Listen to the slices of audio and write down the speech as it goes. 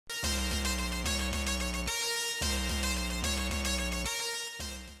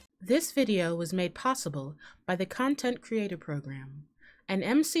This video was made possible by the Content Creator Program. An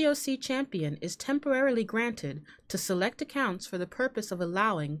MCOC champion is temporarily granted to select accounts for the purpose of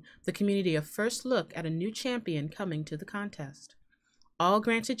allowing the community a first look at a new champion coming to the contest. All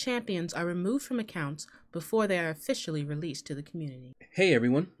granted champions are removed from accounts before they are officially released to the community. Hey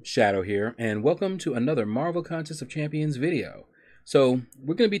everyone, Shaedow here, and welcome to another Marvel Contest of Champions video. So,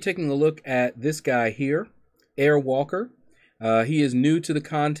 we're going to be taking a look at this guy here, Airwalker. He is new to the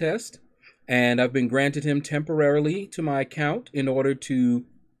contest, and I've been granted him temporarily to my account in order to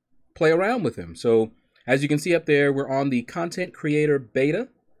play around with him. So, as you can see up there, we're on the Content Creator Beta,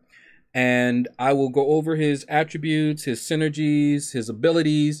 and I will go over his attributes, his synergies, his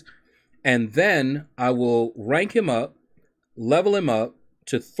abilities, and then I will rank him up, level him up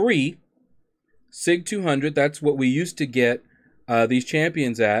to 3 SIG 200. That's what we used to get these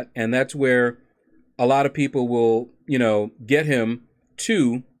champions at, and that's where a lot of people will, get him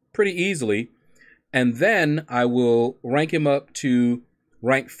to pretty easily. And then I will rank him up to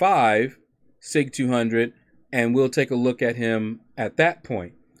rank 5 SIG 200, and we'll take a look at him at that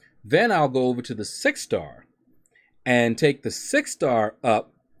point. Then I'll go over to the 6-star and take the 6-star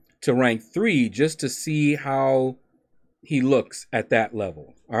up to rank 3 just to see how he looks at that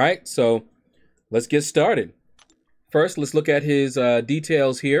level. All right, so let's get started. First, let's look at his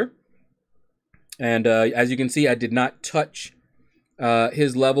details here. And as you can see, I did not touch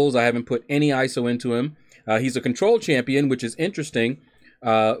his levels. I haven't put any ISO into him. He's a control champion, which is interesting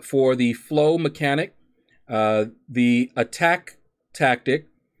for the flow mechanic. The attack tactic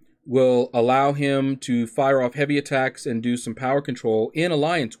will allow him to fire off heavy attacks and do some power control in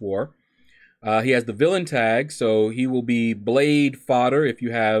Alliance War. He has the villain tag, so he will be blade fodder if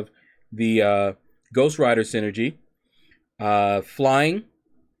you have the Ghost Rider synergy. Flying,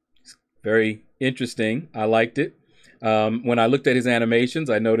 very interesting. I liked it. When I looked at his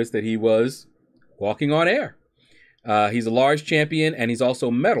animations, I noticed that he was walking on air. He's a large champion, and he's also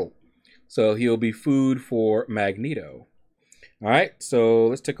metal, so he'll be food for Magneto. All right, so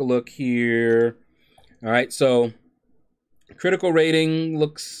let's take a look here. All right, so critical rating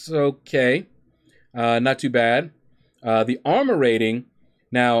looks okay. Not too bad. The armor rating,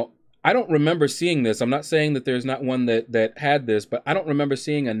 now, I don't remember seeing this. I'm not saying that there's not one that had this, but I don't remember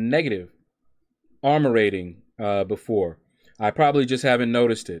seeing a negative armor rating before. I probably just haven't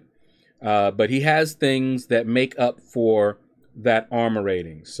noticed it. But he has things that make up for that armor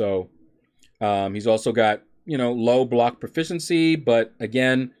rating. So he's also got, low block proficiency, but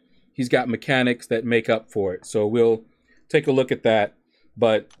again, he's got mechanics that make up for it. So we'll take a look at that.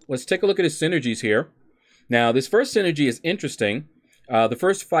 But let's take a look at his synergies here. Now, this first synergy is interesting. The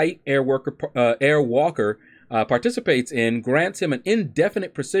first fight Airwalker participates in grants him an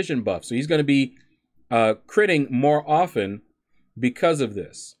indefinite precision buff. So he's going to be critting more often because of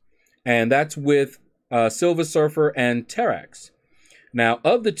this. And that's with Silver Surfer and Terrax. Now,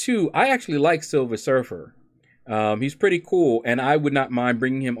 of the two, I actually like Silver Surfer. He's pretty cool, and I would not mind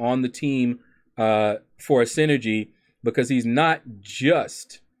bringing him on the team for a synergy because he's not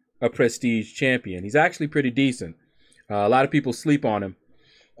just a prestige champion. He's actually pretty decent. A lot of people sleep on him,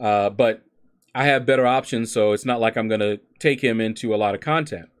 but I have better options, so it's not like I'm going to take him into a lot of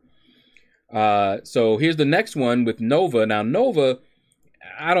content. So here's the next one with Nova. Now, Nova,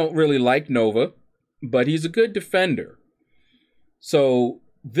 I don't really like Nova, but he's a good defender. So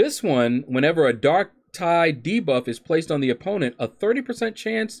this one, whenever a Dark Tide debuff is placed on the opponent, a 30%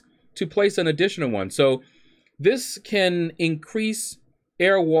 chance to place an additional one. So this can increase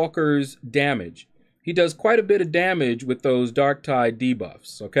Airwalker's damage. He does quite a bit of damage with those Dark Tide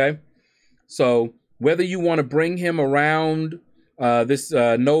debuffs, okay? So whether you want to bring him around, this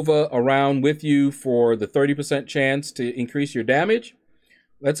Nova around with you for the 30% chance to increase your damage,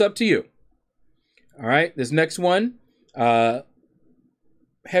 that's up to you. All right, this next one,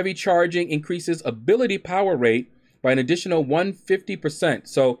 heavy charging increases ability power rate by an additional 150%.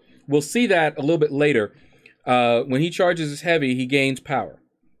 So we'll see that a little bit later. When he charges his heavy, he gains power.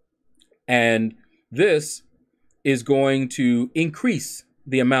 And this is going to increase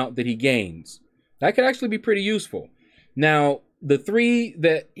the amount that he gains. That could actually be pretty useful. Now, the 3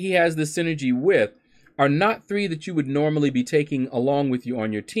 that he has this synergy with are not 3 that you would normally be taking along with you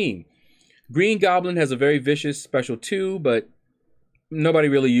on your team. Green Goblin has a very vicious special 2, but nobody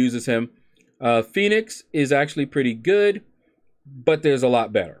really uses him. Phoenix is actually pretty good, but there's a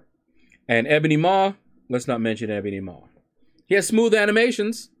lot better. And Ebony Maw, let's not mention Ebony Maw. He has smooth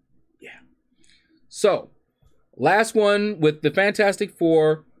animations. So, last one with the Fantastic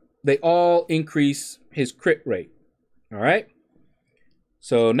Four, they all increase his crit rate. All right?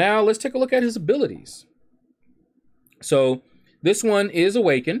 So now let's take a look at his abilities. So this one is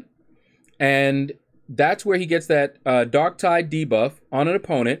Awaken. And that's where he gets that Dark Tide debuff on an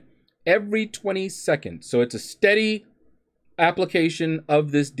opponent every 20 seconds. So it's a steady application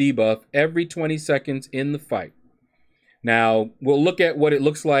of this debuff every 20 seconds in the fight. Now, we'll look at what it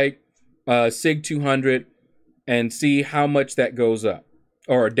looks like, SIG 200, and see how much that goes up,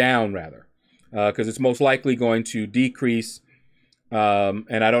 or down rather, because it's most likely going to decrease,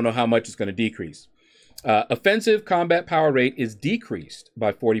 and I don't know how much it's going to decrease. Offensive combat power rate is decreased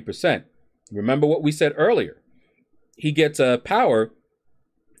by 40%. Remember what we said earlier. He gets power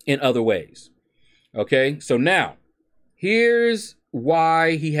in other ways. Okay, so now, here's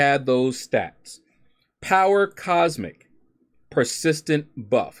why he had those stats. Power Cosmic, persistent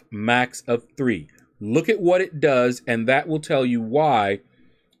buff, max of 3. Look at what it does, and that will tell you why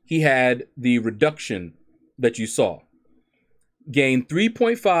he had the reduction that you saw. Gain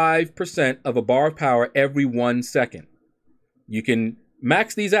 3.5% of a bar of power every 1 second. You can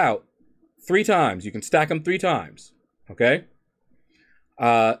max these out 3 times. You can stack them 3 times. Okay?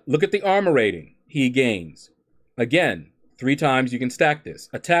 Look at the armor rating he gains. Again, 3 times you can stack this.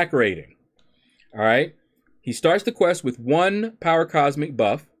 Attack rating. All right? He starts the quest with 1 Power Cosmic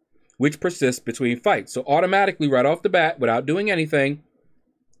buff, which persists between fights. So automatically, right off the bat, without doing anything,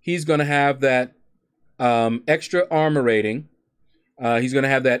 he's going to have that extra armor rating. He's going to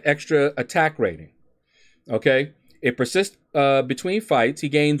have that extra attack rating. Okay? It persists between fights. He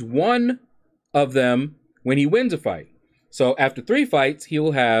gains 1 of them when he wins a fight. So after 3 fights, he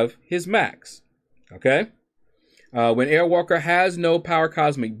will have his max. Okay? When Airwalker has no Power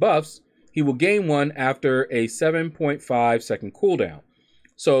Cosmic buffs, he will gain 1 after a 7.5 second cooldown.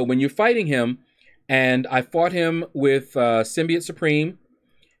 So when you're fighting him, and I fought him with Symbiote Supreme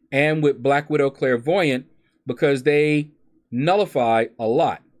and with Black Widow Clairvoyant, because they nullify a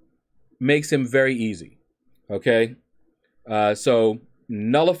lot, makes him very easy. Okay? So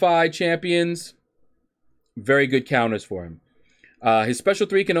nullify champions, very good counters for him. His special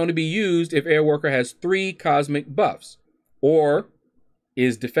 3 can only be used if Airwalker has 3 cosmic buffs or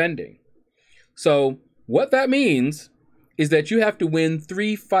is defending. So what that means is that you have to win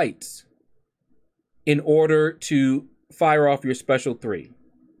 3 fights in order to fire off your special 3.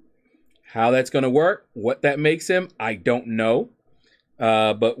 How that's going to work, what that makes him, I don't know.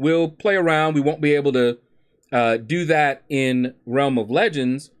 But we'll play around. We won't be able to do that in Realm of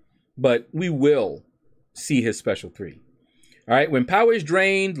Legends, but we will see his special 3. All right, when power is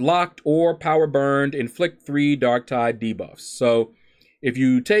drained, locked, or power burned, inflict 3 Dark Tide debuffs. So if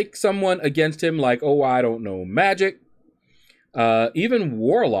you take someone against him like, oh, I don't know, Magic, even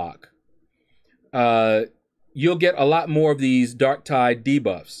Warlock, you'll get a lot more of these Dark Tide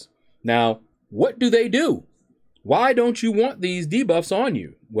debuffs. Now, what do? Why don't you want these debuffs on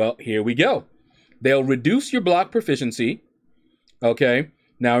you? Well, here we go. They'll reduce your block proficiency. Okay,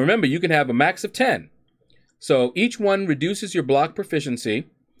 now remember, you can have a max of 10. So each one reduces your block proficiency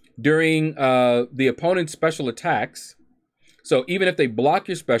during the opponent's special attacks. So even if they block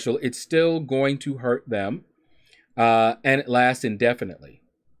your special, it's still going to hurt them. And it lasts indefinitely.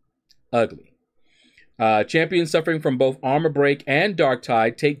 Ugly. Champions suffering from both Armor Break and Dark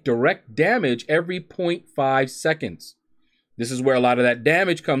Tide take direct damage every 0.5 seconds. This is where a lot of that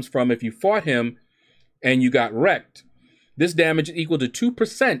damage comes from if you fought him and you got wrecked. This damage is equal to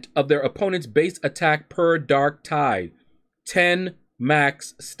 2% of their opponent's base attack per Dark Tide. 10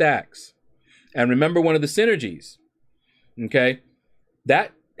 max stacks. And remember one of the synergies. Okay?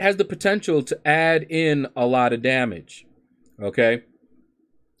 That has the potential to add in a lot of damage. Okay?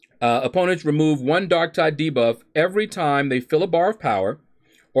 Opponents remove 1 Dark Tide debuff every time they fill a bar of power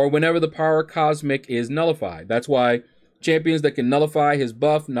or whenever the Power Cosmic is nullified. That's why champions that can nullify his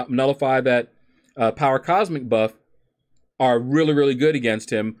buff, nullify that Power Cosmic buff, are really, really good against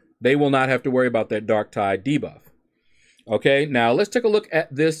him. They will not have to worry about that Dark Tide debuff. Okay, now let's take a look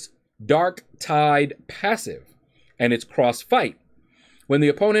at this Dark Tide passive and its cross fight. When the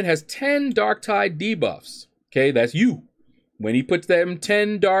opponent has 10 Dark Tide debuffs, okay, that's you. When he puts them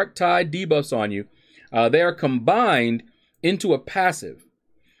 10 Dark Tide debuffs on you, they are combined into a passive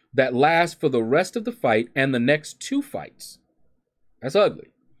that lasts for the rest of the fight and the next 2 fights. That's ugly.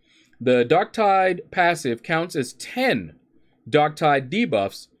 The Dark Tide passive counts as 10 Dark Tide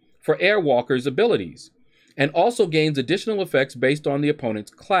debuffs for Airwalker's abilities, and also gains additional effects based on the opponent's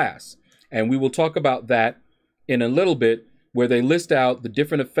class. And we will talk about that in a little bit, where they list out the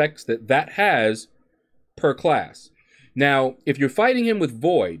different effects that that has per class. Now, if you're fighting him with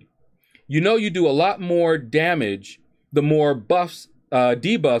Void, you know you do a lot more damage the more buffs,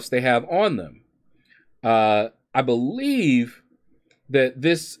 debuffs they have on them. I believe that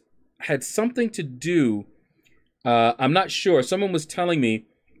this had something to do, I'm not sure, someone was telling me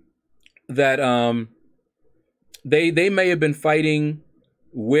that they may have been fighting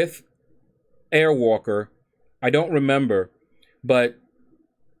with Airwalker. I don't remember, but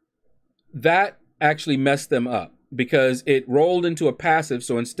that actually messed them up because it rolled into a passive.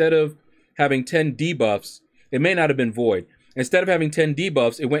 So instead of having 10 debuffs, it may not have been void. Instead of having 10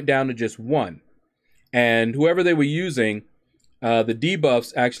 debuffs, it went down to just 1. And whoever they were using, the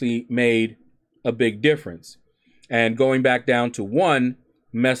debuffs actually made a big difference. And going back down to 1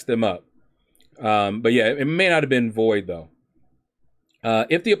 messed them up. But yeah, it may not have been void though.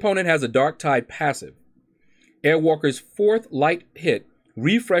 If the opponent has a Dark Tide passive, Airwalker's 4th light hit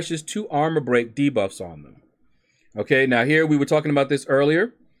refreshes 2 armor break debuffs on them. Okay, now here we were talking about this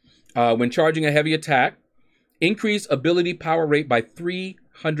earlier. When charging a heavy attack, increase ability power rate by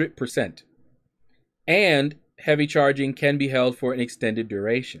 300%. And heavy charging can be held for an extended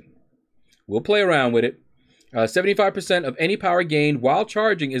duration. We'll play around with it. 75% of any power gained while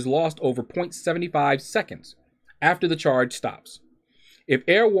charging is lost over 0.75 seconds after the charge stops. If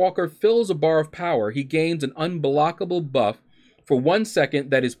Airwalker fills a bar of power, he gains an unblockable buff for 1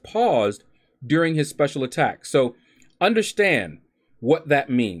 second that is paused during his special attack. So understand what that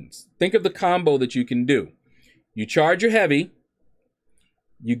means. Think of the combo that you can do. You charge your heavy,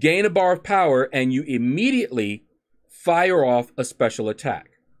 you gain a bar of power, and you immediately fire off a special attack.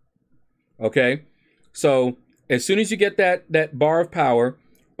 Okay? So as soon as you get that bar of power,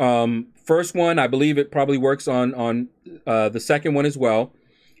 first one, I believe it probably works on the second one as well.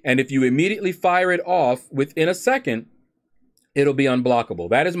 And if you immediately fire it off within a second, it'll be unblockable.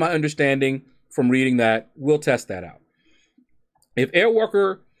 That is my understanding from reading that. We'll test that out. If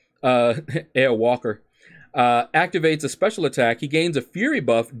Airwalker activates a special attack, he gains a Fury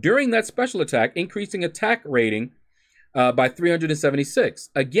buff during that special attack, increasing attack rating by 376.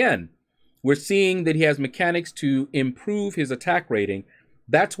 Again, we're seeing that he has mechanics to improve his attack rating.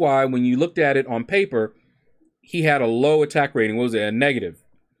 That's why when you looked at it on paper, he had a low attack rating. What was it? A negative.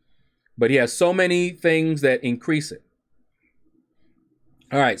 But he has so many things that increase it.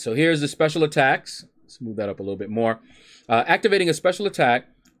 All right, so here's the special attacks. Let's move that up a little bit more. Activating a special attack,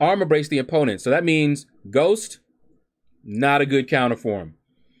 armor breaks the opponent. So that means Ghost, not a good counter for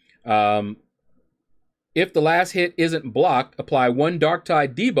him. If the last hit isn't blocked, apply 1 Dark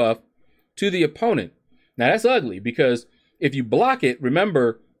Tide debuff to the opponent. Now that's ugly because if you block it,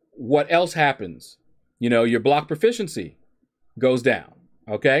 remember what else happens. You know, your block proficiency goes down.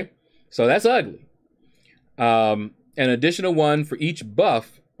 Okay, so that's ugly. An additional 1 for each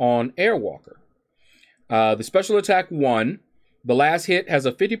buff on Airwalker. The special attack 1, the last hit has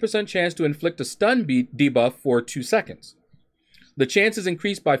a 50% chance to inflict a stun debuff for 2 seconds. The chance is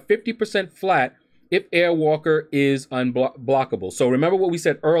increased by 50% flat if Airwalker is unblockable. So remember what we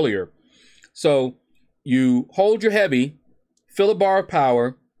said earlier. So you hold your heavy, fill a bar of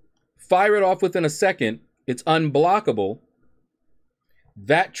power, fire it off within a second, it's unblockable.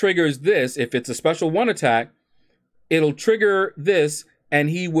 That triggers this. If it's a special 1 attack, it'll trigger this and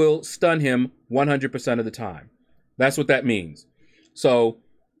he will stun him 100% of the time. That's what that means. So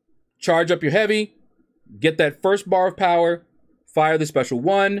charge up your heavy, get that first bar of power, fire the special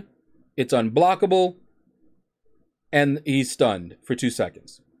 1, it's unblockable, and he's stunned for 2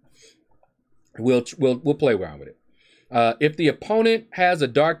 seconds. We'll play around with it. If the opponent has a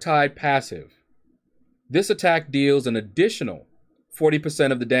Dark Tide passive, this attack deals an additional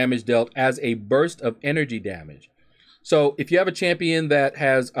 40% of the damage dealt as a burst of energy damage. So if you have a champion that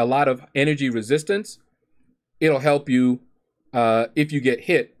has a lot of energy resistance, it'll help you if you get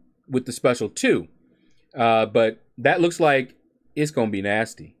hit with the special 2. But that looks like it's going to be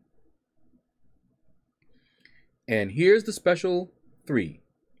nasty. And here's the special 3.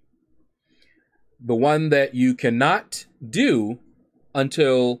 The one that you cannot do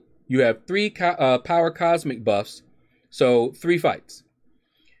until you have 3 power cosmic buffs. So 3 fights.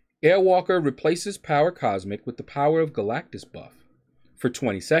 Airwalker replaces Power Cosmic with the Power of Galactus buff for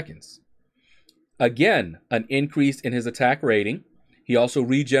 20 seconds. Again, an increase in his attack rating. He also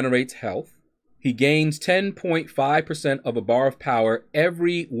regenerates health. He gains 10.5% of a bar of power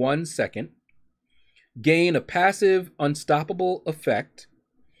every 1 second. Gain a passive unstoppable effect.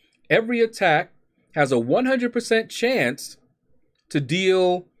 Every attack has a 100% chance to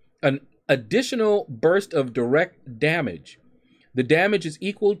deal an additional burst of direct damage. The damage is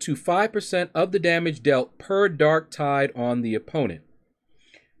equal to 5% of the damage dealt per Dark Tide on the opponent.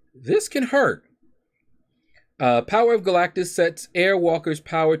 This can hurt. Power of Galactus sets Airwalker's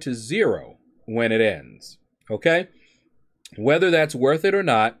power to 0 when it ends. Okay? Whether that's worth it or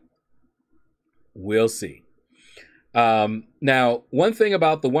not, we'll see. Now, one thing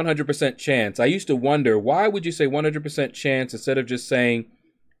about the 100% chance, I used to wonder, why would you say 100% chance instead of just saying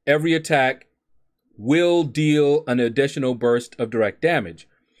every attack will deal an additional burst of direct damage.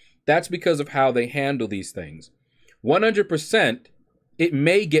 That's because of how they handle these things. 100%, it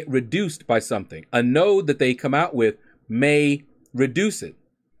may get reduced by something. A node that they come out with may reduce it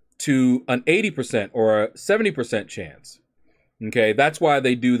to an 80% or a 70% chance. Okay, that's why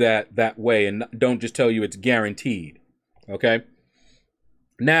they do that way and don't just tell you it's guaranteed. Okay.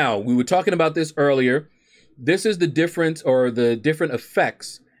 Now, we were talking about this earlier. This is the difference or the different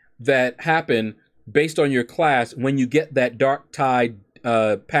effects that happen based on your class when you get that Dark Tide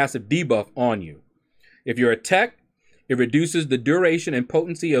passive debuff on you. If you're a tech, it reduces the duration and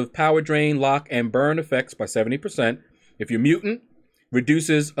potency of power drain, lock, and burn effects by 70%. If you're mutant,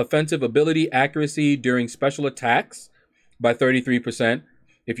 reduces offensive ability accuracy during special attacks by 33%.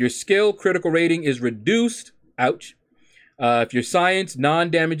 If your skill critical rating is reduced, ouch. If your science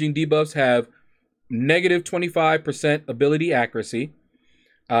non-damaging debuffs have negative 25% ability accuracy.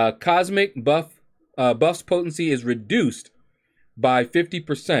 Cosmic buff's potency is reduced by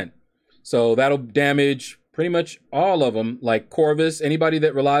 50%. So that'll damage pretty much all of them, like Corvus. Anybody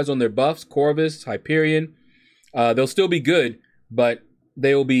that relies on their buffs, Corvus, Hyperion, they'll still be good, but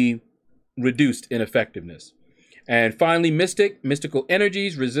they'll be reduced in effectiveness. And finally, mystical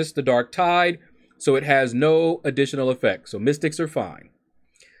energies resist the Dark Tide, so it has no additional effect. So mystics are fine.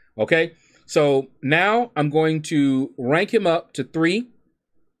 Okay, so now I'm going to rank him up to 3,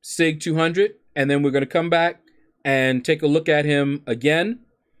 Sig 200, and then we're going to come back and take a look at him again.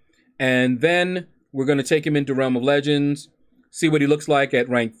 And then we're going to take him into Realm of Legends, see what he looks like at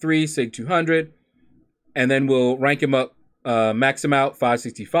rank 3, Sig 200, and then we'll rank him up, max him out,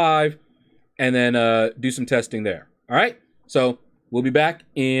 565, and then do some testing there. All right, so we'll be back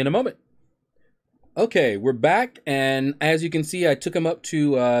in a moment. Okay, we're back, and as you can see, I took him up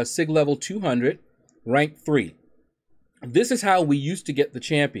to Sig level 200, rank 3. This is how we used to get the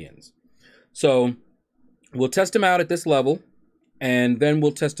champions. So we'll test him out at this level, and then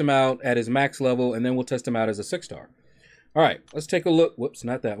we'll test him out at his max level, and then we'll test him out as a 6-star. All right, let's take a look. Whoops,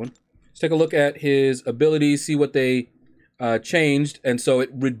 not that one. Let's take a look at his abilities, see what they changed. And so it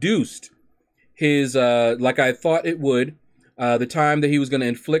reduced his, like I thought it would, the time that he was going to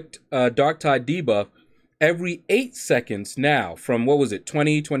inflict Dark Tide debuff every 8 seconds now from, what was it,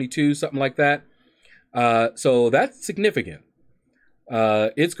 20, 22, something like that. So that's significant.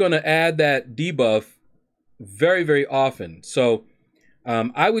 It's going to add that debuff very, very often. So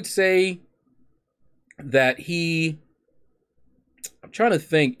I would say that I'm trying to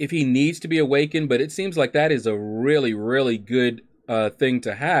think if he needs to be awakened, but it seems like that is a really, really good thing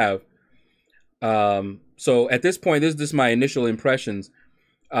to have. So at this point, this is my initial impressions.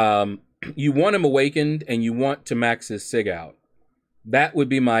 You want him awakened and you want to max his Sig out. That would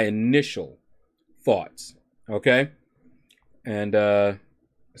be my initial thoughts. Okay. And let's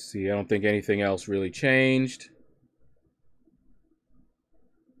see, I don't think anything else really changed.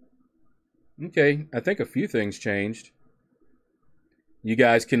 Okay, I think a few things changed. You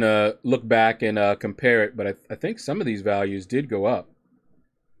guys can look back and compare it, but I think some of these values did go up.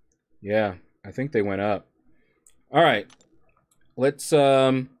 Yeah, I think they went up. All right, let's take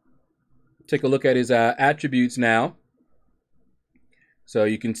a look at his attributes now. So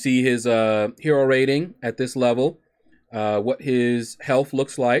you can see his hero rating at this level, what his health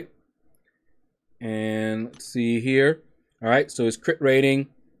looks like. And let's see here. All right, so his crit rating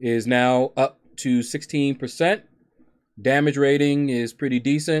is now up to 16%. Damage rating is pretty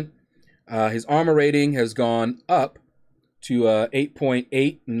decent. His armor rating has gone up to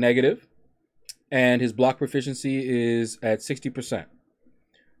 8.8 negative. And his block proficiency is at 60%.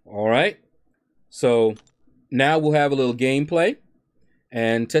 All right. So now we'll have a little gameplay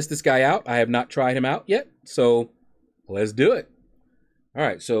and test this guy out. I have not tried him out yet, so let's do it. All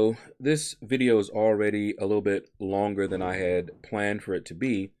right, so this video is already a little bit longer than I had planned for it to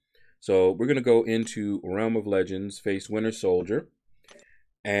be. So we're going to go into Realm of Legends, face Winter Soldier.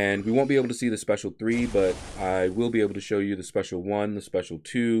 And we won't be able to see the special 3, but I will be able to show you the special 1, the special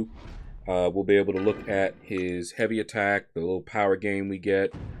 2. We'll be able to look at his heavy attack, the little power gain we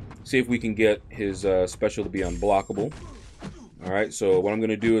get. See if we can get his special to be unblockable. All right, so what I'm going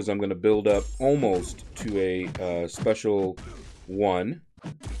to do is I'm going to build up almost to a special 1.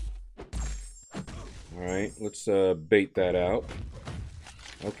 All right, let's bait that out.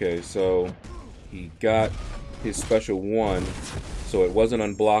 Okay, so he got his special 1, so it wasn't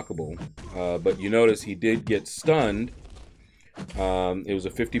unblockable. But you notice he did get stunned. It was a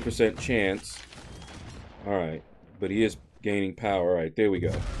 50% chance. All right, but he is gaining power. All right, there we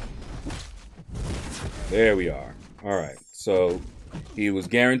go. There we are. All right, so he was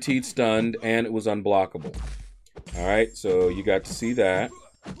guaranteed stunned and it was unblockable. All right, so you got to see that.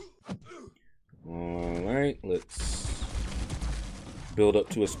 right, let's build up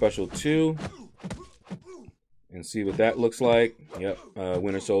to a special 2 and see what that looks like. Yep,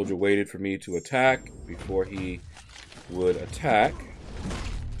 Winter Soldier waited for me to attack before he would attack.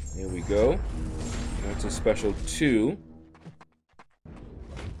 Here we go. That's a special 2.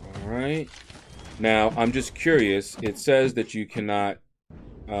 All right. Now, I'm just curious. It says that you cannot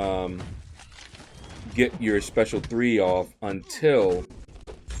get your special 3 off until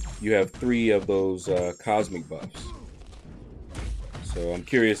you have 3 of those cosmic buffs. So I'm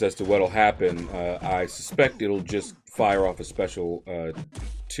curious as to what'll happen. I suspect it'll just fire off a special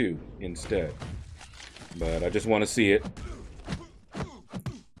 2 instead. But I just want to see it.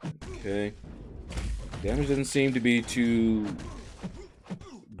 Okay. Damage doesn't seem to be too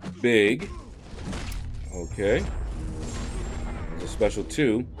big. Okay. There's a special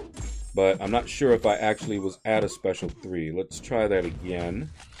 2. But I'm not sure if I actually was at a special 3. Let's try that again.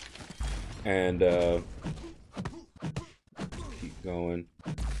 And keep going.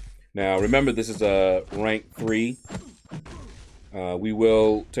 Now, remember, this is a rank 3. We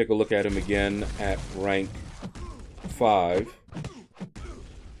will take a look at him again at rank 5.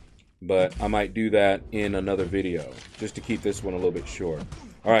 But I might do that in another video, just to keep this one a little bit short.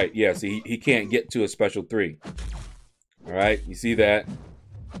 Alright, yeah, see, he can't get to a special 3. Alright, you see that?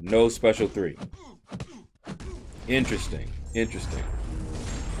 No special 3. Interesting. Interesting.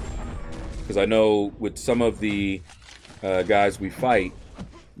 Because I know with some of the guys we fight,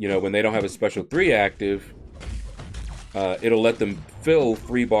 you know, when they don't have a special 3 active, it'll let them fill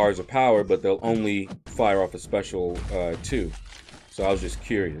 3 bars of power, but they'll only fire off a special 2. So I was just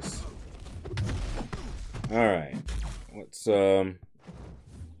curious. Alright. Let's, a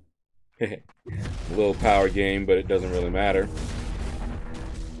little power game, but it doesn't really matter.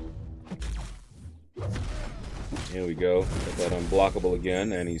 Here we go. Got that unblockable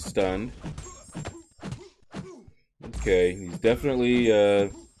again, and he's stunned. Okay, he's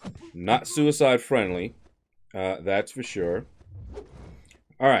definitely not suicide friendly. That's for sure.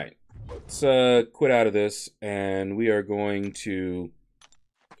 Alright, let's quit out of this, and we are going to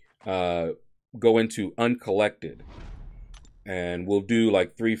go into Uncollected. And we'll do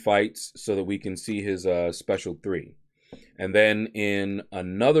like 3 fights so that we can see his special 3. And then in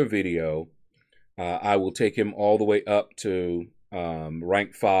another video, I will take him all the way up to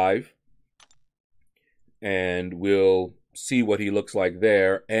rank 5. And we'll see what he looks like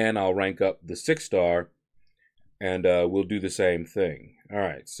there. And I'll rank up the 6-star. And we'll do the same thing. All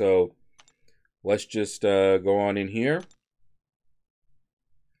right, so let's just go on in here.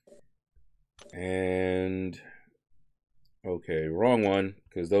 And... okay, wrong one,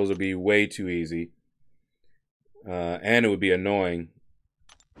 because those would be way too easy. And it would be annoying.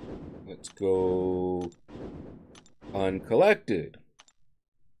 Let's go Uncollected.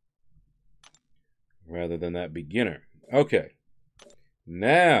 Rather than that beginner. Okay.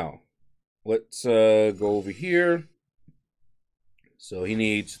 Now, let's go over here. So he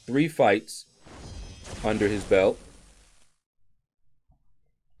needs 3 fights under his belt.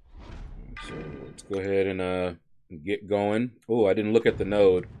 So let's go ahead and get going. Oh, I didn't look at the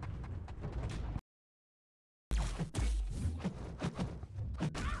node.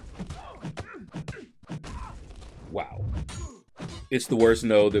 Wow. It's the worst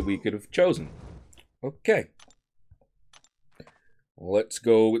node that we could have chosen. Okay. Let's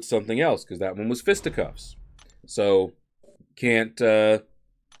go with something else, because that one was fisticuffs. So, can't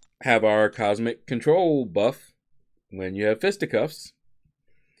have our cosmic control buff when you have fisticuffs.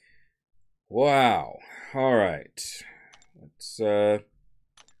 Wow. All right, let's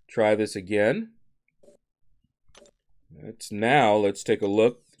try this again. Let's take a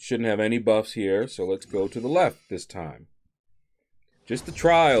look. Shouldn't have any buffs here, so let's go to the left this time. Just the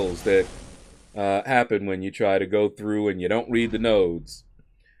trials that happen when you try to go through and you don't read the nodes.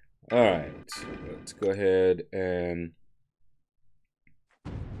 All right, let's go ahead and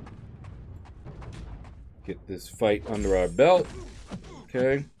get this fight under our belt.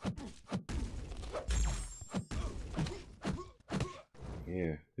 Okay.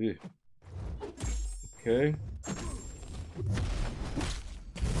 Yeah. Okay.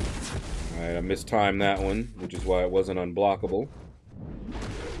 Alright, I mistimed that one, which is why it wasn't unblockable.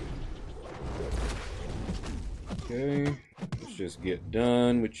 Okay. Let's just get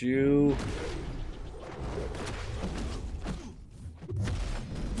done with you.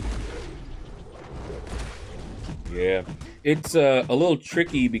 Yeah. It's a little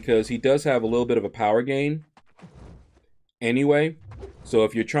tricky because he does have a little bit of a power gain anyway. So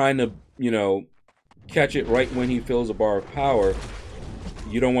if you're trying to, you know, catch it right when he fills a bar of power,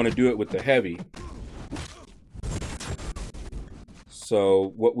 you don't want to do it with the heavy.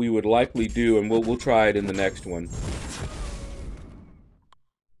 So what we would likely do, and we'll try it in the next one,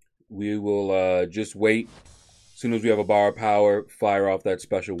 we will just wait. As soon as we have a bar of power, fire off that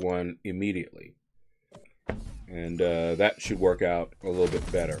special one immediately. And that should work out a little bit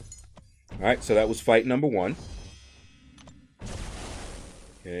better. All right, so that was fight number 1.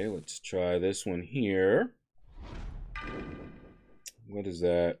 Okay, let's try this one here. What is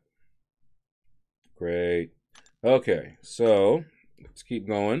that? Great. Okay, so let's keep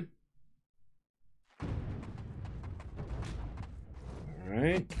going. All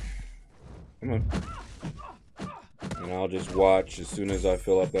right. Come on. And I'll just watch as soon as I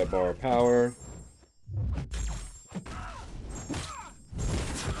fill up that bar of power.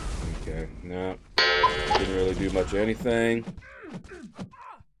 Okay, no. Didn't really do much of anything.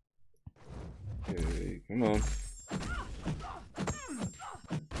 Okay, come on.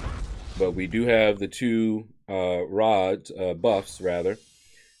 But we do have the 2 buffs rather,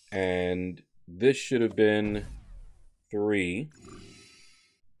 and this should have been 3.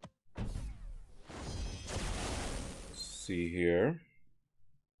 Let's see here.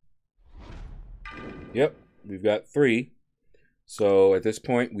 Yep, we've got 3. So at this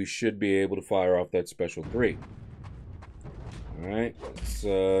point, we should be able to fire off that special 3. All right, let's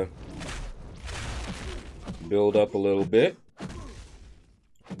build up a little bit.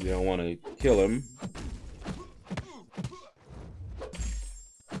 We don't want to kill him.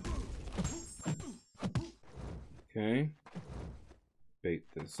 Okay. Bait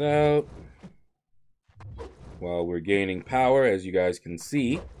this out. While we're gaining power, as you guys can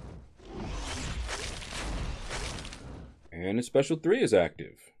see. And the special 3 is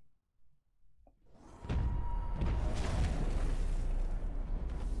active.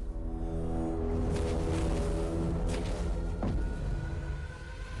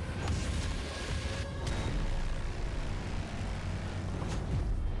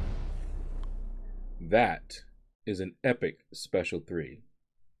 That is an epic special 3.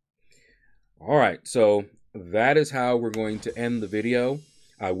 All right, so that is how we're going to end the video.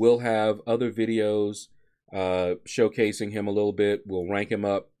 I will have other videos showcasing him a little bit. We'll rank him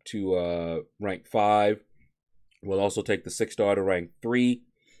up to rank 5. We'll also take the 6-star to rank 3.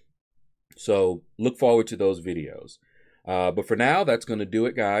 So look forward to those videos. But for now, that's going to do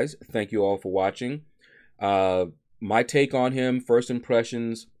it, guys. Thank you all for watching. My take on him, first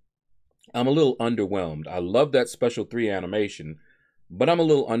impressions, I'm a little underwhelmed. I love that special 3 animation, but I'm a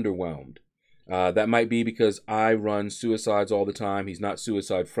little underwhelmed. That might be because I run suicides all the time. He's not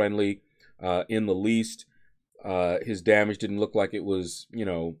suicide friendly in the least. His damage didn't look like it was, you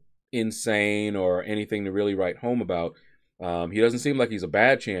know, insane or anything to really write home about. He doesn't seem like he's a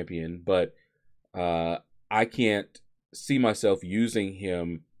bad champion, but I can't see myself using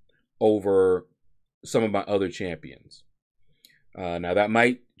him over some of my other champions. Now, that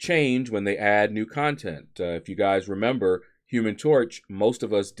might change when they add new content. If you guys remember, Human Torch, most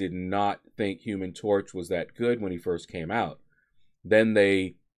of us did not think Human Torch was that good when he first came out. Then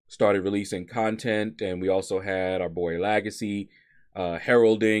they started releasing content, and we also had our boy Legacy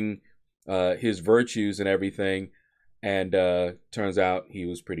heralding his virtues and everything, and turns out he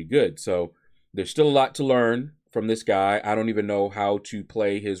was pretty good. So there's still a lot to learn from this guy. I don't even know how to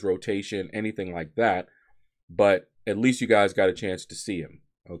play his rotation, anything like that, but at least you guys got a chance to see him,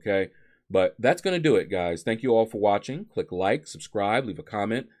 okay? But that's going to do it, guys. Thank you all for watching. Click like, subscribe, leave a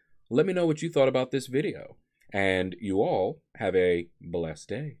comment. Let me know what you thought about this video. And you all have a blessed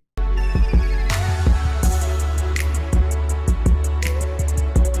day.